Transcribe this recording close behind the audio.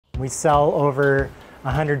We sell over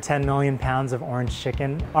 110 million pounds of orange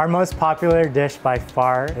chicken. Our most popular dish by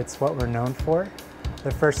far, it's what we're known for.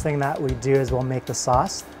 The first thing that we do is we'll make the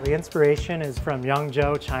sauce. The inspiration is from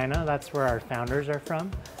Yangzhou, China. That's where our founders are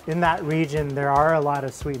from. In that region, there are a lot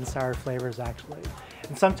of sweet and sour flavors actually.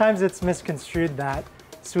 And sometimes it's misconstrued that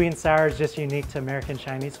sweet and sour is just unique to American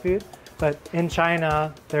Chinese food. But in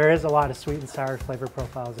China, there is a lot of sweet and sour flavor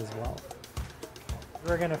profiles as well.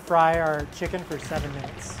 We're gonna fry our chicken for 7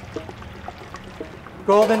 minutes.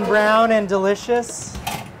 Golden brown and delicious.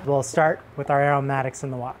 We'll start with our aromatics in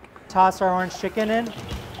the wok. Toss our orange chicken in.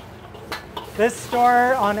 This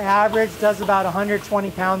store on average does about 120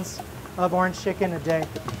 pounds of orange chicken a day.